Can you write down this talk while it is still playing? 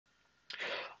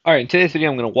All right, in today's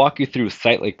video, I'm going to walk you through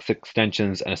Sitelink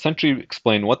extensions and essentially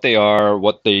explain what they are,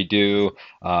 what they do,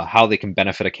 how they can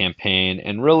benefit a campaign,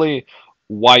 and really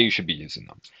why you should be using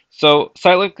them. So,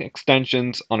 Sitelink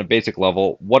extensions on a basic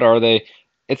level, what are they?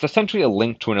 It's essentially a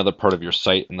link to another part of your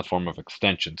site in the form of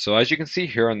extension. So, as you can see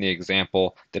here in the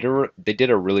example, they did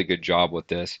a really good job with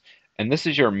this. And this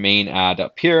is your main ad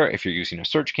up here if you're using a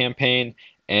search campaign.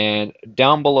 And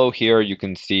down below here, you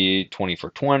can see 20 for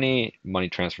 20, money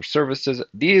transfer services.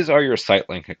 These are your site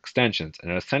link extensions,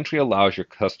 and it essentially allows your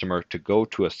customer to go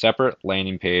to a separate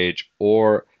landing page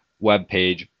or web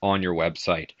page on your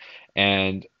website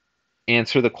and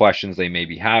answer the questions they may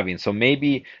be having. So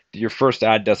maybe your first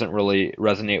ad doesn't really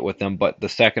resonate with them, but the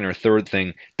second or third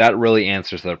thing that really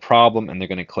answers their problem, and they're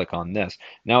going to click on this.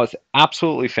 Now, it's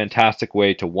absolutely fantastic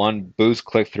way to one, boost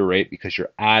click-through rate because your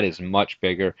ad is much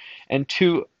bigger, and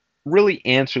two, really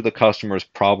answer the customer's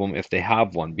problem if they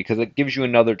have one, because it gives you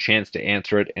another chance to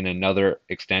answer it in another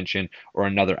extension or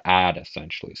another ad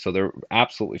essentially. So they're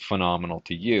absolutely phenomenal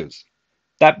to use.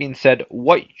 That being said,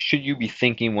 what should you be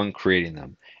thinking when creating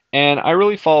them? And I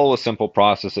really follow a simple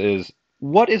process is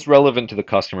what is relevant to the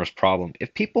customer's problem?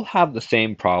 If people have the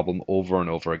same problem over and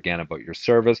over again about your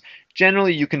service,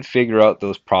 generally you can figure out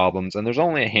those problems, and there's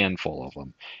only a handful of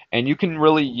them. And you can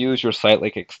really use your site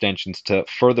like extensions to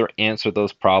further answer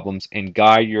those problems and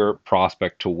guide your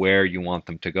prospect to where you want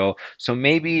them to go. So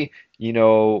maybe,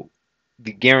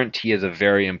 the guarantee is a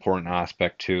very important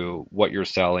aspect to what you're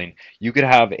selling. You could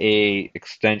have a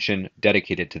extension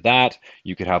dedicated to that.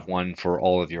 You could have one for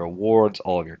all of your awards,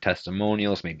 all of your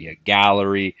testimonials, maybe a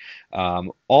gallery,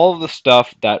 all of the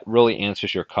stuff that really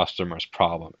answers your customer's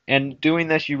problem. And doing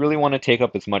this, you really want to take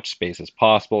up as much space as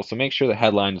possible. So make sure the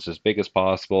headline is as big as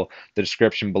possible, the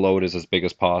description below it is as big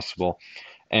as possible,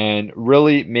 and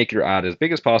really make your ad as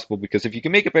big as possible, because if you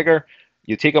can make it bigger,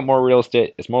 you take up more real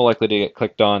estate, it's more likely to get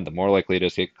clicked on. The more likely it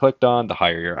is to get clicked on, the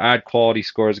higher your ad quality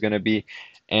score is going to be,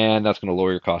 and that's going to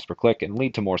lower your cost per click and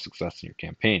lead to more success in your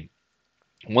campaign.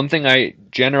 One thing I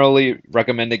generally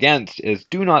recommend against is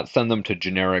do not send them to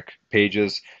generic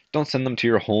pages. Don't send them to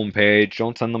your home page.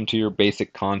 Don't send them to your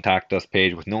basic contact us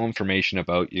page with no information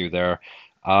about you there.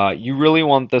 You really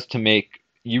want this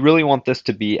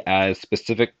to be as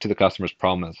specific to the customer's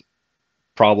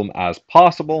problem as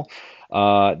possible.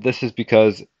 This is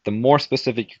because the more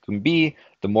specific you can be,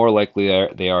 the more likely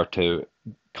they are to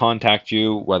contact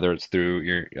you, whether it's through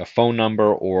your a phone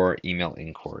number or email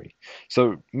inquiry.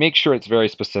 So make sure it's very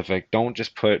specific. Don't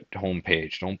just put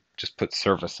homepage. Don't just put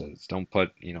services. Don't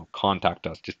put, contact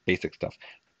us, just basic stuff.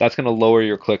 That's going to lower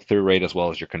your click-through rate as well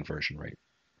as your conversion rate.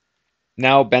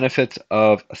 Now, benefits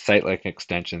of site like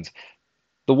extensions.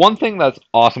 The one thing that's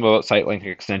awesome about site link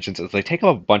extensions is they take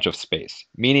up a bunch of space,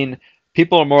 meaning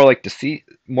people are more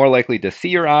likely to see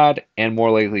your ad and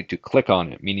more likely to click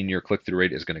on it, meaning your click-through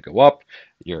rate is going to go up,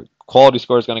 your quality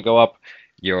score is going to go up,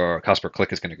 your cost per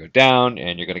click is going to go down,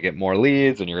 and you're going to get more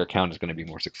leads, and your account is going to be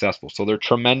more successful. So they're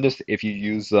tremendous if you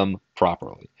use them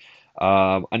properly.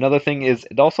 Another thing is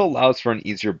it also allows for an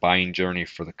easier buying journey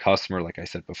for the customer, like I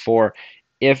said before.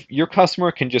 If your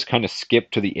customer can just kind of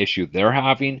skip to the issue they're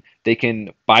having, they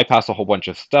can bypass a whole bunch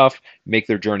of stuff, make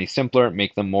their journey simpler,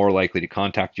 make them more likely to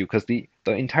contact you because the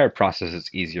entire process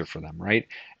is easier for them, right?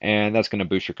 And that's going to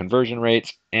boost your conversion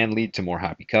rates and lead to more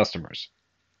happy customers.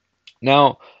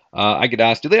 Now, I get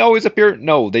asked, do they always appear?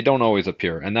 No, they don't always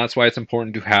appear. And that's why it's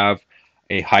important to have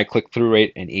a high click-through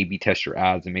rate and A/B test your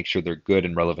ads and make sure they're good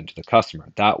and relevant to the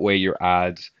customer.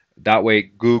 That way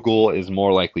Google is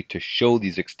more likely to show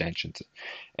these extensions.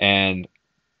 And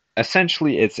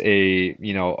essentially it's a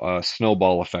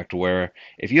snowball effect where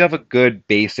if you have a good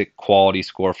basic quality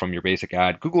score from your basic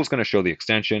ad, Google's going to show the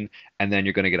extension, and then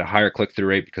you're going to get a higher click-through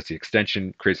rate because the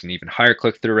extension creates an even higher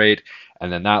click-through rate,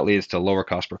 and then that leads to lower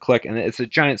cost per click, and it's a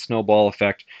giant snowball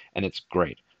effect, and it's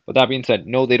great. But that being said,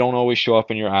 no, they don't always show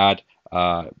up in your ad.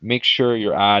 Make sure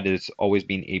your ad is always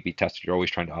being A/B tested. You're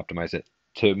always trying to optimize it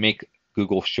to make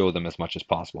Google show them as much as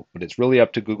possible. But it's really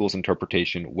up to Google's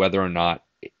interpretation whether or not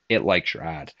it likes your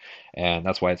ad. And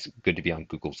that's why it's good to be on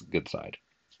Google's good side.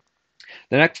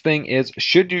 The next thing is,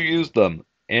 should you use them?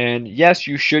 And yes,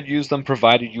 you should use them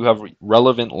provided you have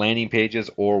relevant landing pages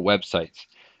or website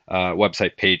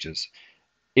pages.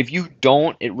 If you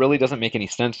don't, it really doesn't make any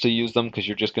sense to use them because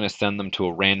you're just going to send them to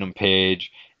a random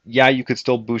page. Yeah, you could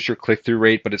still boost your click-through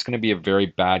rate, but it's going to be a very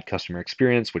bad customer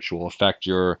experience, which will affect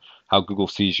how Google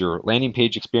sees your landing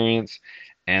page experience,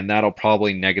 and that'll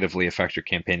probably negatively affect your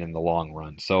campaign in the long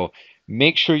run. So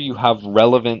make sure you have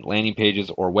relevant landing pages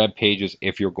or web pages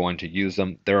if you're going to use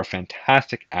them. They're a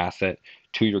fantastic asset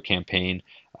to your campaign.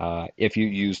 if you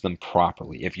use them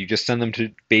properly. If you just send them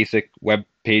to basic web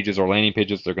pages or landing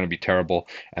pages, they're going to be terrible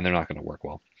and they're not going to work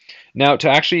well. Now, to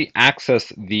actually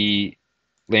access the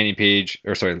landing page,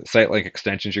 or sorry, the site link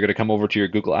extensions, you're going to come over to your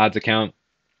Google Ads account.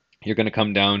 You're going to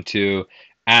come down to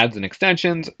ads and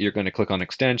extensions. You're going to click on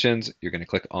extensions. You're going to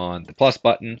click on the plus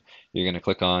button. You're going to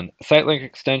click on site link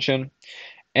extension.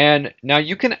 And now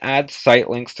you can add site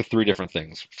links to three different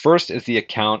things. First is the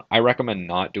account. I recommend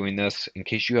not doing this in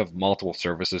case you have multiple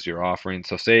services you're offering.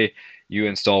 So say you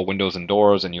install windows and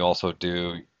doors and you also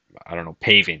do, I don't know,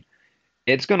 paving.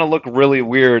 It's going to look really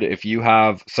weird if you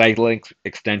have site link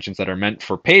extensions that are meant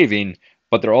for paving,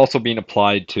 but they're also being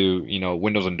applied to,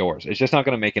 windows and doors. It's just not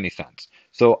going to make any sense.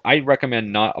 So I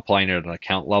recommend not applying it at an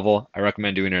account level. I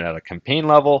recommend doing it at a campaign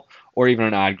level or even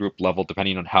an ad group level,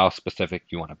 depending on how specific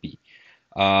you want to be.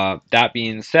 That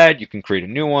being said, you can create a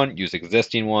new one, use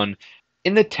existing one.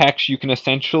 In the text, you can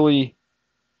essentially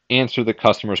answer the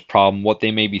customer's problem, what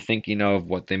they may be thinking of,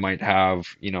 what they might have,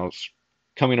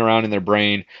 coming around in their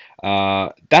brain.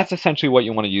 That's essentially what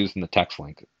you want to use in the text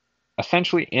link.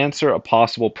 Essentially answer a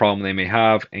possible problem they may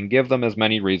have and give them as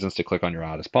many reasons to click on your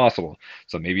ad as possible.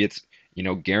 So maybe it's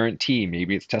guarantee,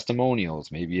 maybe it's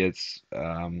testimonials, maybe it's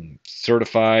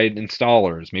certified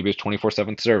installers, maybe it's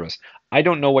 24/7 service. I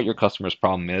don't know what your customer's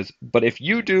problem is, but if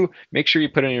you do, make sure you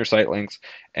put in your site links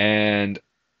and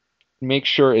make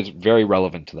sure it's very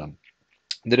relevant to them.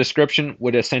 The description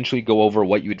would essentially go over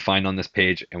what you would find on this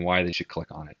page and why they should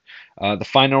click on it. The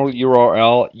final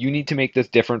URL, you need to make this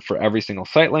different for every single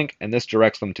site link, and this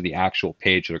directs them to the actual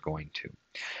page they're going to.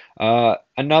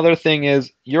 Another thing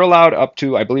is you're allowed up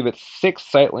to, I believe it's 6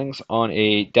 site links on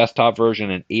a desktop version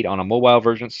and 8 on a mobile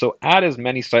version. So add as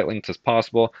many site links as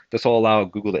possible. This will allow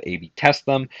Google to A/B test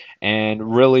them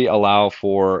and really allow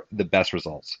for the best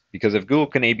results. Because if Google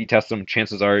can A/B test them,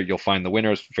 chances are you'll find the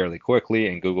winners fairly quickly,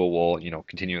 and Google will,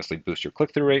 continuously boost your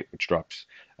click-through rate, which drops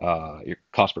your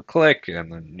cost per click,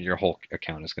 and then your whole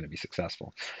account is going to be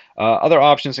successful. Other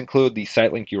options include the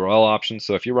site link URL option.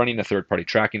 So if you're running a third-party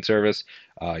tracking service,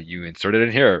 you insert it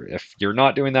in here. If you're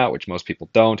not doing that, which most people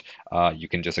don't, you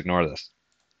can just ignore this.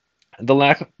 The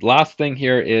last thing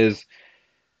here is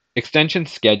extension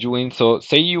scheduling. So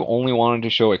say you only wanted to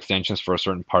show extensions for a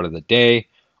certain part of the day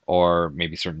or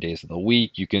maybe certain days of the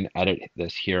week, you can edit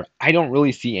this here. I don't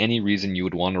really see any reason you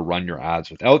would want to run your ads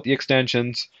without the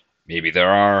extensions. Maybe there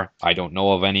are, I don't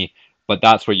know of any, but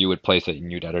that's where you would place it and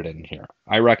you'd edit it in here.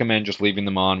 I recommend just leaving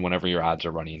them on whenever your ads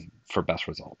are running for best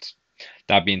results.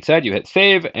 That being said, you hit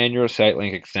save and your site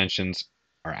link extensions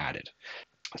are added.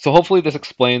 So hopefully this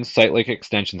explains site link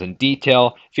extensions in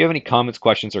detail. If you have any comments,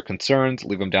 questions, or concerns,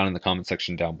 leave them down in the comment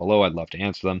section down below. I'd love to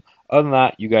answer them. Other than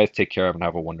that, you guys take care and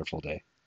have a wonderful day.